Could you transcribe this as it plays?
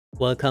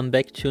Welcome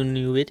back to a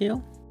new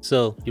video.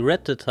 So, you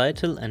read the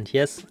title, and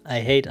yes, I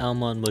hate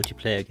armor in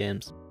multiplayer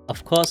games.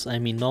 Of course, I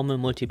mean normal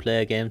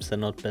multiplayer games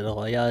and not Battle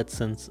Royale,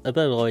 since a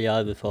Battle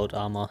Royale without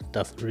armor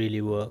doesn't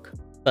really work.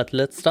 But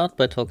let's start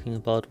by talking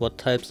about what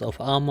types of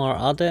armor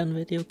are there in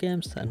video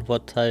games and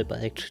what type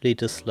I actually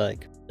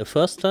dislike. The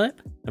first type,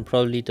 and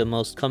probably the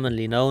most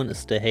commonly known,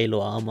 is the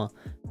halo armor.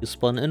 You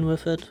spawn in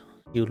with it,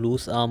 you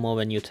lose armor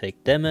when you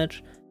take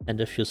damage, and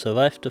if you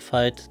survive the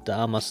fight, the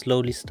armor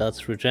slowly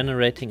starts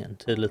regenerating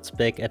until it's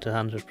back at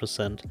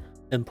 100%.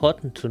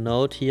 Important to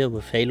note here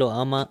with halo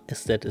armor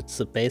is that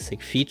it's a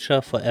basic feature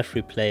for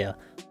every player,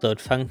 so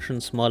it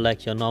functions more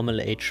like your normal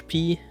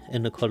HP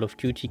in a Call of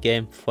Duty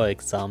game, for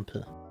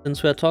example.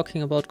 Since we're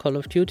talking about Call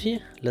of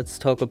Duty, let's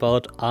talk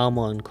about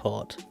armor in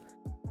COD.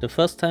 The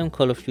first time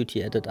Call of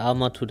Duty added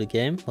armor to the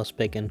game was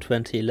back in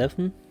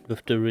 2011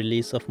 with the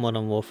release of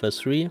Modern Warfare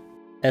 3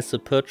 as a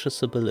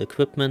purchasable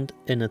equipment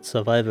in its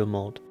survival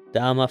mode. The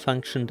armor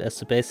functioned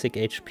as a basic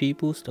HP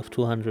boost of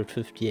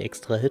 250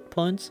 extra hit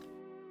points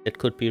that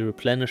could be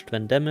replenished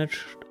when damaged,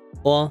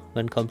 or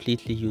when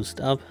completely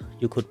used up,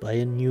 you could buy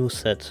a new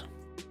set.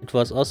 It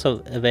was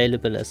also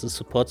available as a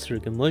support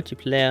streak in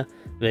multiplayer,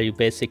 where you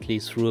basically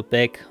threw a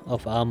bag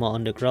of armor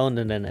on the ground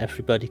and then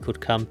everybody could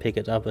come pick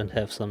it up and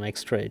have some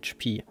extra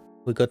HP.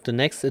 We got the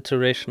next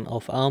iteration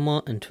of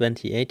armor in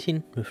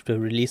 2018 with the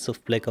release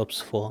of Black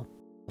Ops 4.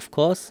 Of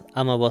course,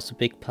 armor was a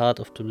big part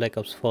of the Black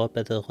Ops 4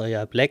 Battle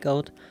Royale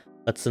Blackout,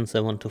 but since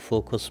I want to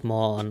focus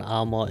more on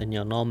armor in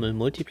your normal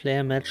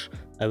multiplayer match,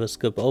 I will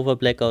skip over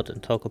Blackout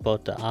and talk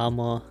about the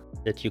armor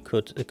that you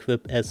could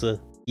equip as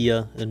a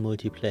gear in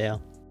multiplayer.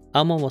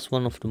 Armor was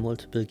one of the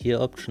multiple gear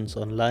options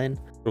online,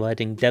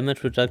 providing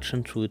damage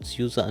reduction to its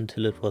user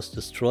until it was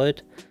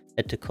destroyed,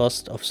 at the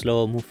cost of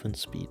slower movement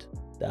speed.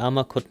 The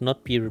armor could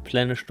not be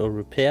replenished or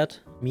repaired,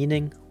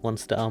 meaning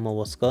once the armor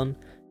was gone,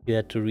 you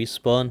had to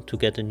respawn to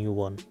get a new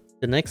one.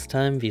 The next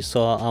time we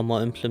saw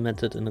armor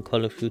implemented in a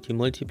Call of Duty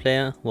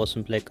multiplayer was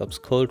in Black Ops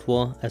Cold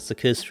War as the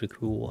killstreak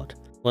reward.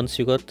 Once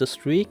you got the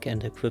streak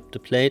and equipped the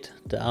plate,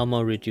 the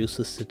armor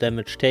reduces the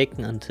damage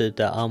taken until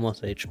the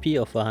armor's HP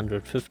of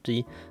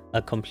 150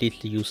 are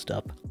completely used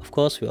up. Of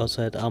course, we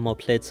also had armor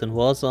plates in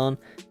Warzone,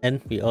 and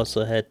we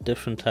also had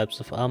different types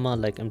of armor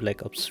like in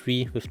Black Ops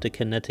 3 with the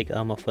kinetic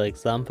armor, for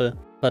example.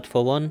 But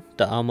for one,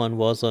 the armor in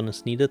Warzone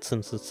is needed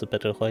since it's a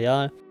Battle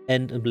Royale,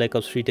 and in Black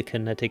Ops 3 the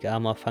kinetic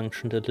armor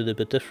functioned a little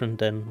bit different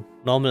than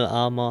normal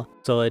armor,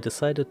 so I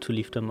decided to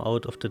leave them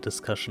out of the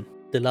discussion.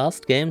 The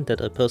last game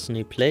that I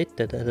personally played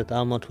that added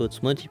armor to its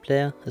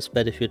multiplayer is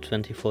Battlefield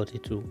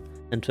 2042.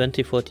 And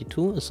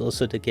 2042 is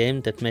also the game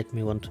that made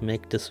me want to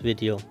make this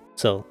video.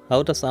 So,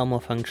 how does armor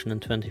function in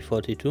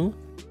 2042?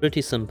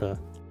 Pretty simple.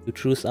 You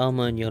choose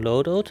armor in your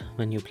loadout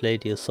when you play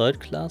the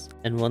Assault class,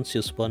 and once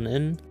you spawn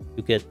in,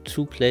 you get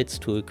 2 plates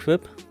to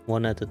equip,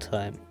 one at a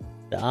time.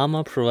 The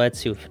armor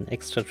provides you with an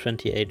extra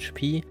 20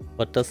 HP,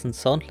 what doesn't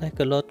sound like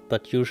a lot,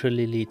 but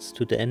usually leads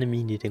to the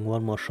enemy needing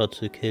one more shot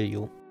to kill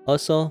you.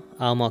 Also,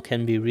 armor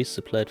can be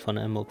resupplied from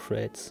ammo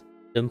crates.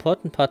 The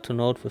important part to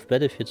note with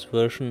Battlefield's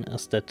version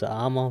is that the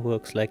armor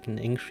works like an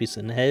increase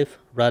in health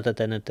rather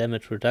than a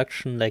damage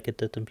reduction like it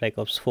did in Black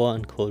Ops 4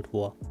 and Cold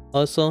War.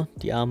 Also,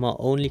 the armor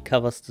only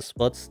covers the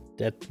spots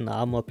that an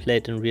armor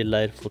plate in real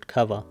life would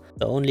cover,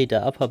 so only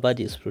the upper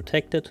body is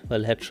protected,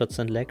 while headshots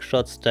and leg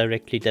shots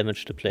directly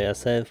damage the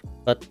player's health,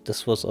 but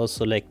this was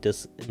also like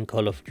this in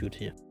Call of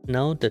Duty.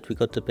 Now that we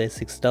got the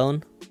basics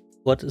down,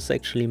 what is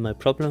actually my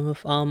problem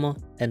with armor,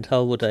 and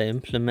how would I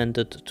implement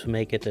it to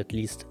make it at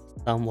least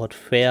somewhat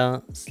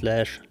fair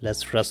 /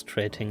 less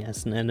frustrating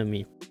as an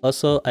enemy.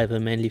 Also, I will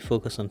mainly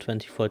focus on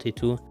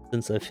 2042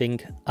 since I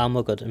think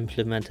armor got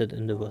implemented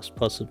in the worst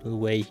possible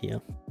way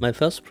here. My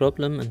first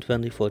problem in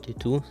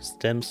 2042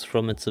 stems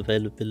from its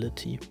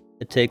availability.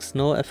 It takes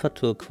no effort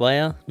to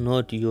acquire,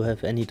 nor do you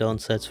have any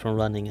downsides from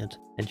running it,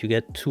 and you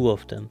get 2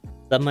 of them.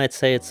 Some might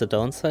say it's a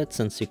downside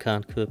since you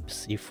can't equip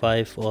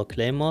C5 or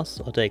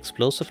Claymores or the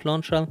explosive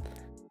launcher,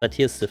 but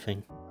here's the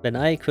thing. When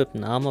I equip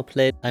an armor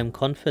plate, I'm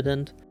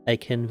confident I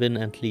can win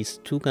at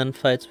least 2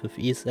 gunfights with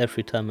ease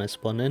every time I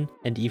spawn in,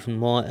 and even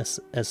more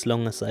as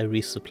long as I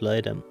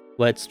resupply them.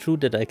 While it's true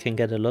that I can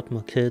get a lot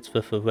more kills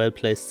with a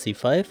well-placed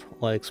C5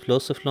 or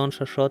explosive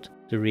launcher shot,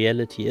 the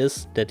reality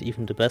is that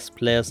even the best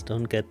players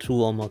don't get 2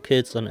 or more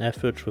kills on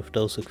average with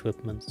those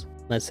equipments.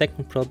 My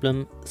second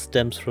problem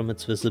stems from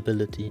its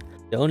visibility.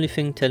 The only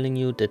thing telling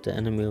you that the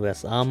enemy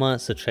wears armor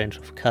is a change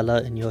of color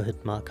in your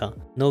hit marker.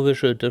 No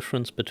visual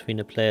difference between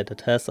a player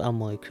that has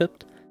armor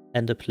equipped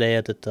and a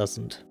player that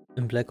doesn't.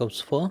 In Black Ops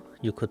 4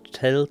 you could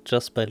tell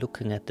just by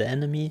looking at the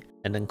enemy,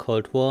 and in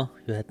Cold War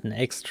you had an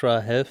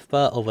extra health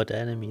bar over the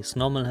enemy's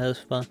normal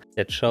health bar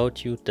that showed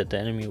you that the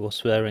enemy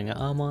was wearing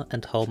armor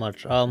and how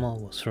much armor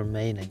was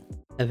remaining.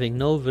 Having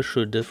no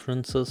visual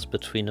differences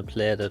between a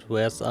player that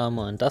wears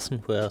armor and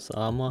doesn't wear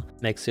armor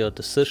makes your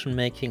decision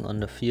making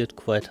on the field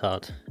quite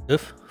hard.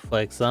 If,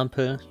 for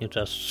example, you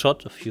just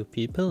shot a few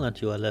people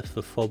and you are left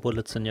with 4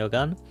 bullets in your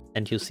gun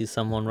and you see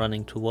someone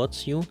running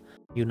towards you,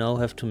 you now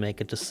have to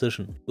make a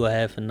decision. Do I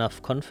have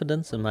enough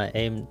confidence in my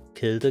aim to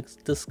kill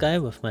this guy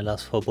with my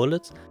last 4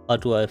 bullets, or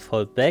do I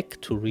fall back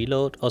to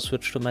reload or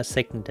switch to my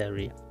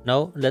secondary?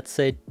 Now let's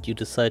say you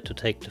decide to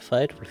take the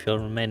fight with your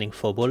remaining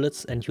 4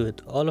 bullets and you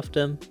hit all of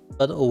them,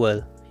 but oh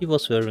well, he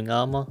was wearing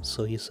armor,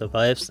 so he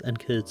survives and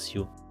kills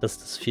you. Does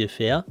this feel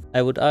fair?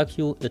 I would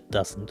argue it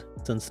doesn't,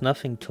 since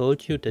nothing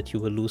told you that you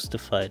will lose the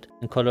fight.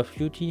 In Call of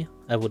Duty,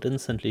 I would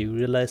instantly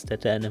realize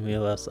that the enemy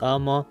wears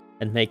armor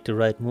and make the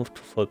right move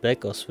to fall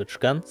back or switch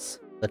guns,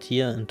 but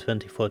here in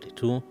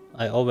 2042,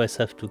 I always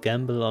have to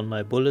gamble on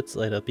my bullets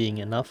either being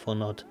enough or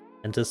not,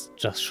 and this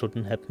just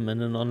shouldn't happen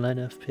in an online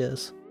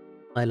FPS.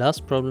 My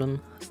last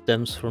problem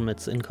stems from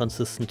its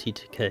inconsistent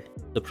TTK.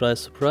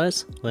 Surprise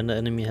surprise, when the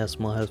enemy has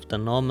more health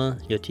than normal,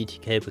 your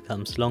TTK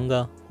becomes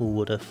longer, who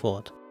would have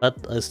thought? But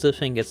I still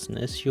think it's an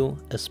issue,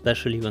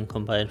 especially when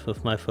combined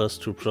with my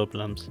first 2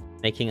 problems.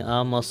 Making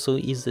armor so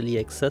easily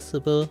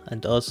accessible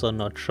and also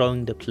not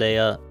showing the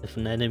player if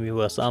an enemy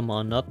wears armor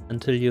or not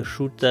until you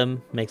shoot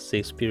them makes the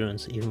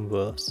experience even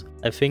worse.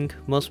 I think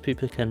most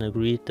people can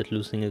agree that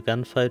losing a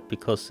gunfight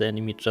because the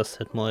enemy just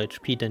had more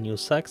HP than you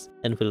sucks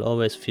and will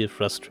always feel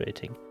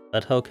frustrating.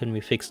 But how can we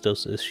fix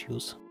those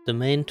issues? The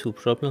main 2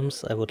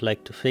 problems I would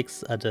like to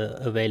fix are the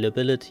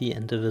availability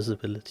and the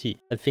visibility.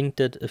 I think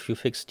that if you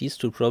fix these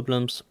 2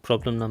 problems,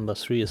 problem number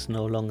 3 is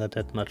no longer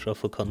that much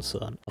of a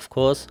concern. Of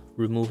course,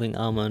 removing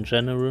armor in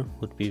general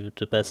would be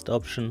the best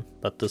option,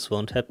 but this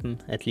won't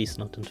happen, at least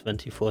not in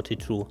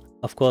 2042.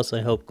 Of course,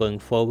 I hope going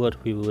forward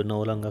we will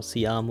no longer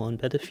see armor on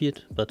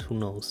Battlefield, but who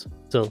knows.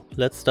 So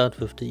let's start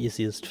with the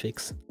easiest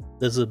fix: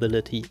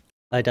 visibility.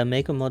 Either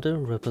make a model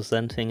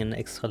representing an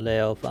extra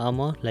layer of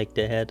armor like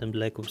they had in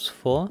Black Ops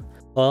 4,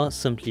 or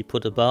simply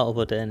put a bar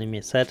over the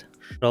enemy's head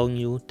showing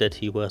you that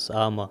he wears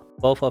armor.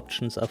 Both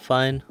options are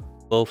fine,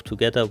 both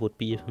together would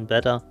be even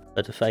better,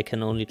 but if I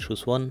can only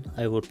choose one,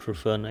 I would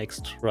prefer an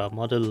extra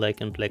model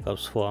like in Black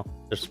Ops 4.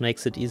 This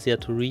makes it easier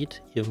to read,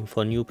 even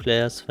for new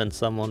players, when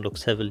someone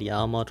looks heavily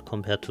armored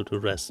compared to the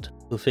rest.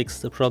 To fix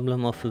the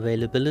problem of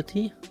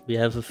availability, we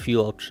have a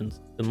few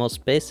options. The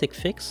most basic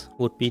fix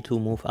would be to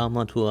move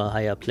armor to a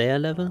higher player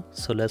level,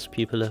 so less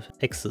people have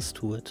access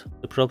to it.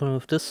 The problem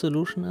with this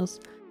solution is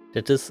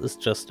that this is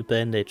just a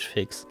bandage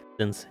fix,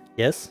 since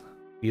yes,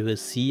 we will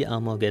see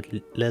armor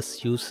get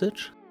less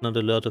usage, not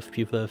a lot of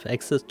people have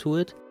access to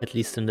it, at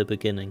least in the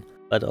beginning.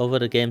 But over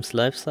the game's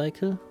life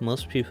cycle,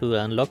 most people will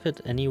unlock it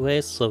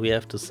anyways, so we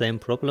have the same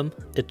problem,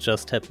 it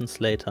just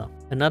happens later.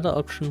 Another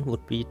option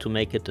would be to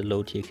make it a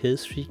low tier kill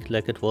streak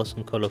like it was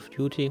in Call of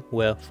Duty,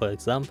 where, for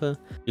example,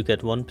 you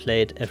get 1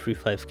 plate every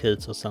 5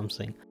 kills or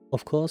something.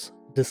 Of course,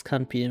 this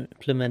can't be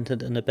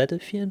implemented in a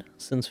Battlefield,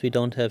 since we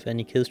don't have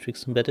any kill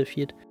streaks in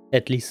Battlefield,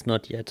 at least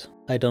not yet.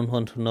 I don't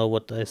want to know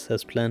what DICE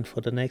has planned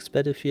for the next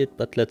Battlefield,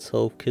 but let's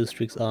hope kill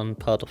streaks aren't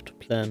part of the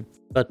plan.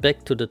 But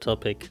back to the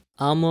topic.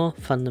 Armor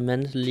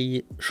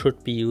fundamentally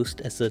should be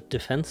used as a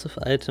defensive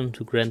item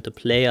to grant the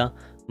player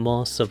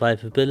more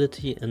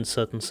survivability in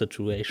certain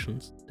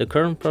situations. The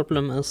current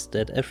problem is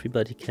that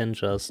everybody can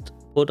just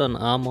put on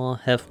armor,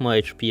 have more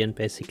HP and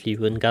basically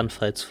win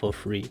gunfights for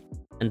free.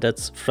 And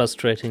that's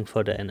frustrating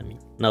for the enemy.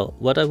 Now,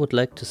 what I would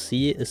like to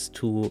see is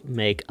to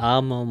make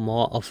armor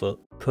more of a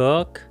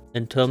perk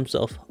in terms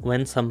of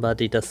when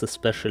somebody does a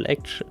special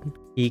action,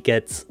 he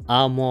gets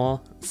armor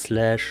 /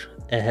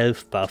 a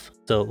health buff.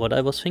 So what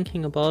I was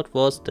thinking about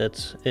was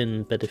that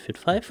in Battlefield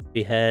 5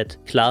 we had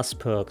class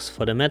perks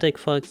for the medic,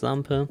 for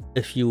example.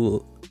 If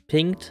you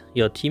pinged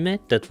your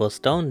teammate that was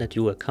down that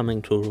you were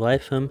coming to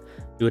revive him,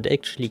 you would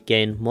actually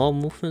gain more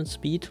movement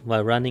speed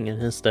while running in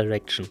his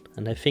direction.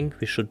 And I think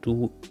we should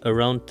do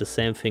around the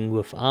same thing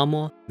with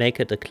armor, make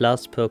it a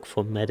class perk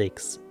for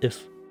medics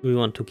if we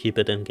want to keep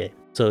it in game.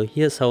 So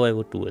here's how I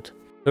would do it.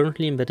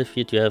 Currently in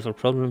Battlefield you have a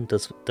problem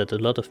that a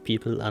lot of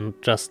people are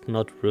just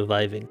not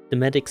reviving. The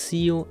medics see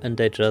you and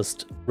they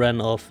just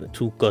ran off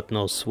to God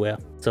knows where.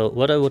 So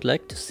what I would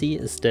like to see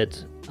is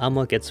that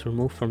armor gets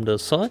removed from the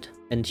assault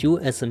and you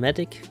as a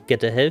medic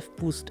get a health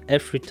boost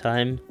every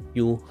time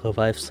you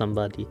revive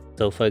somebody.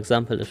 So for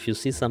example, if you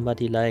see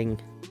somebody lying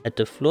at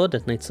the floor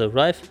that needs a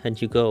revive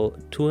and you go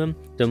to him,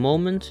 the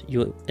moment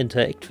you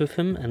interact with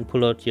him and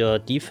pull out your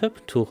defib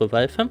to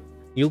revive him,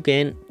 you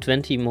gain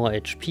 20 more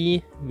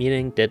HP,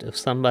 meaning that if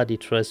somebody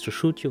tries to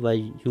shoot you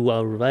while you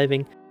are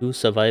reviving, you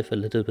survive a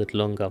little bit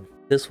longer.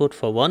 This would,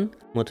 for one,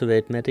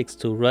 motivate medics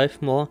to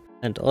revive more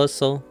and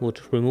also would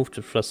remove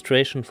the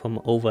frustration from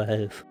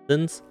overhealth.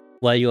 Since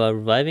while you are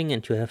reviving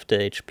and you have the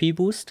HP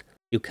boost,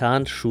 you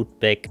can't shoot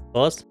back,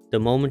 because the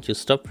moment you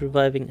stop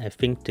reviving, I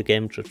think the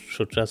game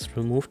should just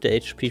remove the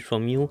HP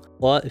from you,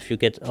 or if you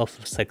get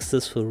off a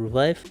successful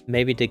revive,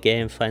 maybe the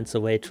game finds a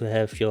way to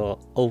have your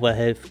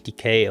overhealth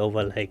decay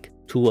over like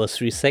 2 or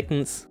 3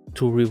 seconds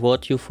to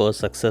reward you for a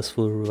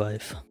successful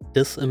revive.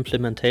 This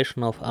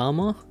implementation of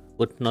armor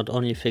would not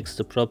only fix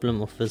the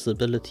problem of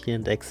visibility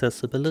and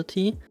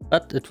accessibility,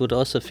 but it would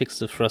also fix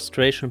the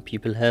frustration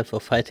people have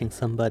of fighting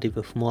somebody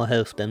with more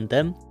health than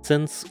them,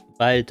 since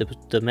While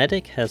the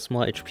medic has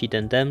more HP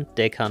than them,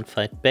 they can't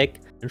fight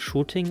back, and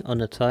shooting on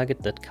a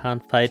target that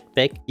can't fight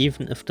back,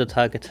 even if the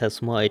target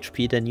has more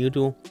HP than you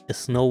do,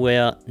 is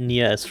nowhere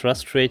near as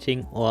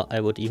frustrating, or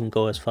I would even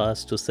go as far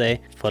as to say,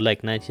 for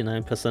like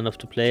 99% of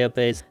the player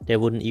base, they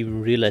wouldn't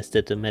even realize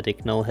that the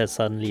medic now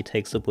suddenly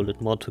takes a bullet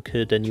more to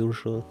kill than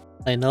usual.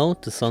 I know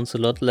this sounds a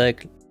lot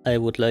like I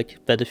would like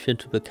Battlefield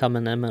to become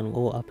an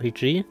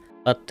MMORPG,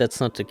 but that's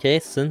not the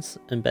case, since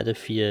in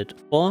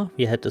Battlefield 4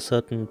 we had a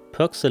certain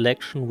perk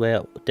selection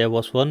where there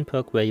was one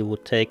perk where you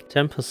would take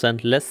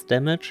 10% less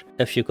damage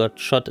if you got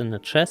shot in the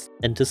chest,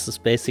 and this is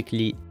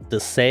basically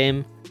the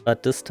same,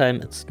 but this time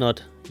it's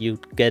not you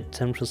get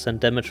 10%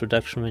 damage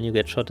reduction when you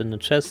get shot in the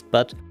chest,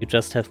 but you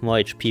just have more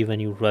HP when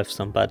you revive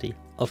somebody.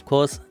 Of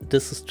course,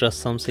 this is just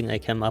something I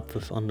came up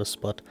with on the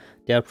spot.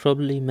 There are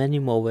probably many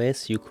more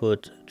ways you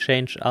could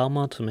change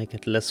armor to make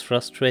it less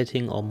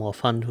frustrating or more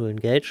fun to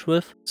engage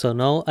with. So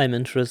now I'm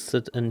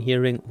interested in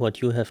hearing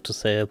what you have to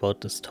say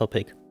about this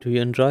topic. Do you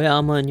enjoy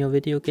armor in your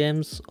video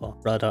games? Or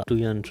rather, do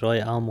you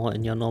enjoy armor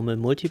in your normal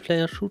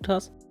multiplayer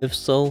shooters? If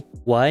so,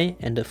 why?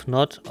 And if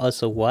not,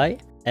 also why?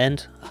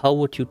 And how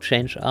would you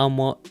change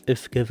armor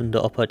if given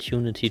the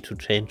opportunity to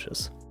change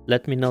this?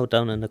 Let me know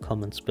down in the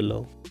comments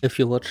below. If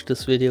you watched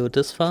this video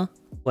this far,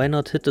 why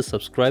not hit the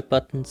subscribe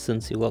button,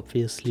 since you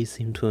obviously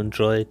seem to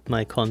enjoy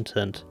my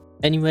content.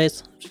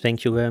 Anyways,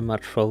 thank you very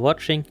much for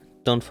watching,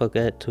 don't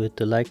forget to hit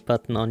the like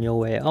button on your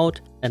way out,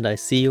 and I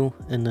see you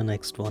in the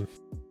next one.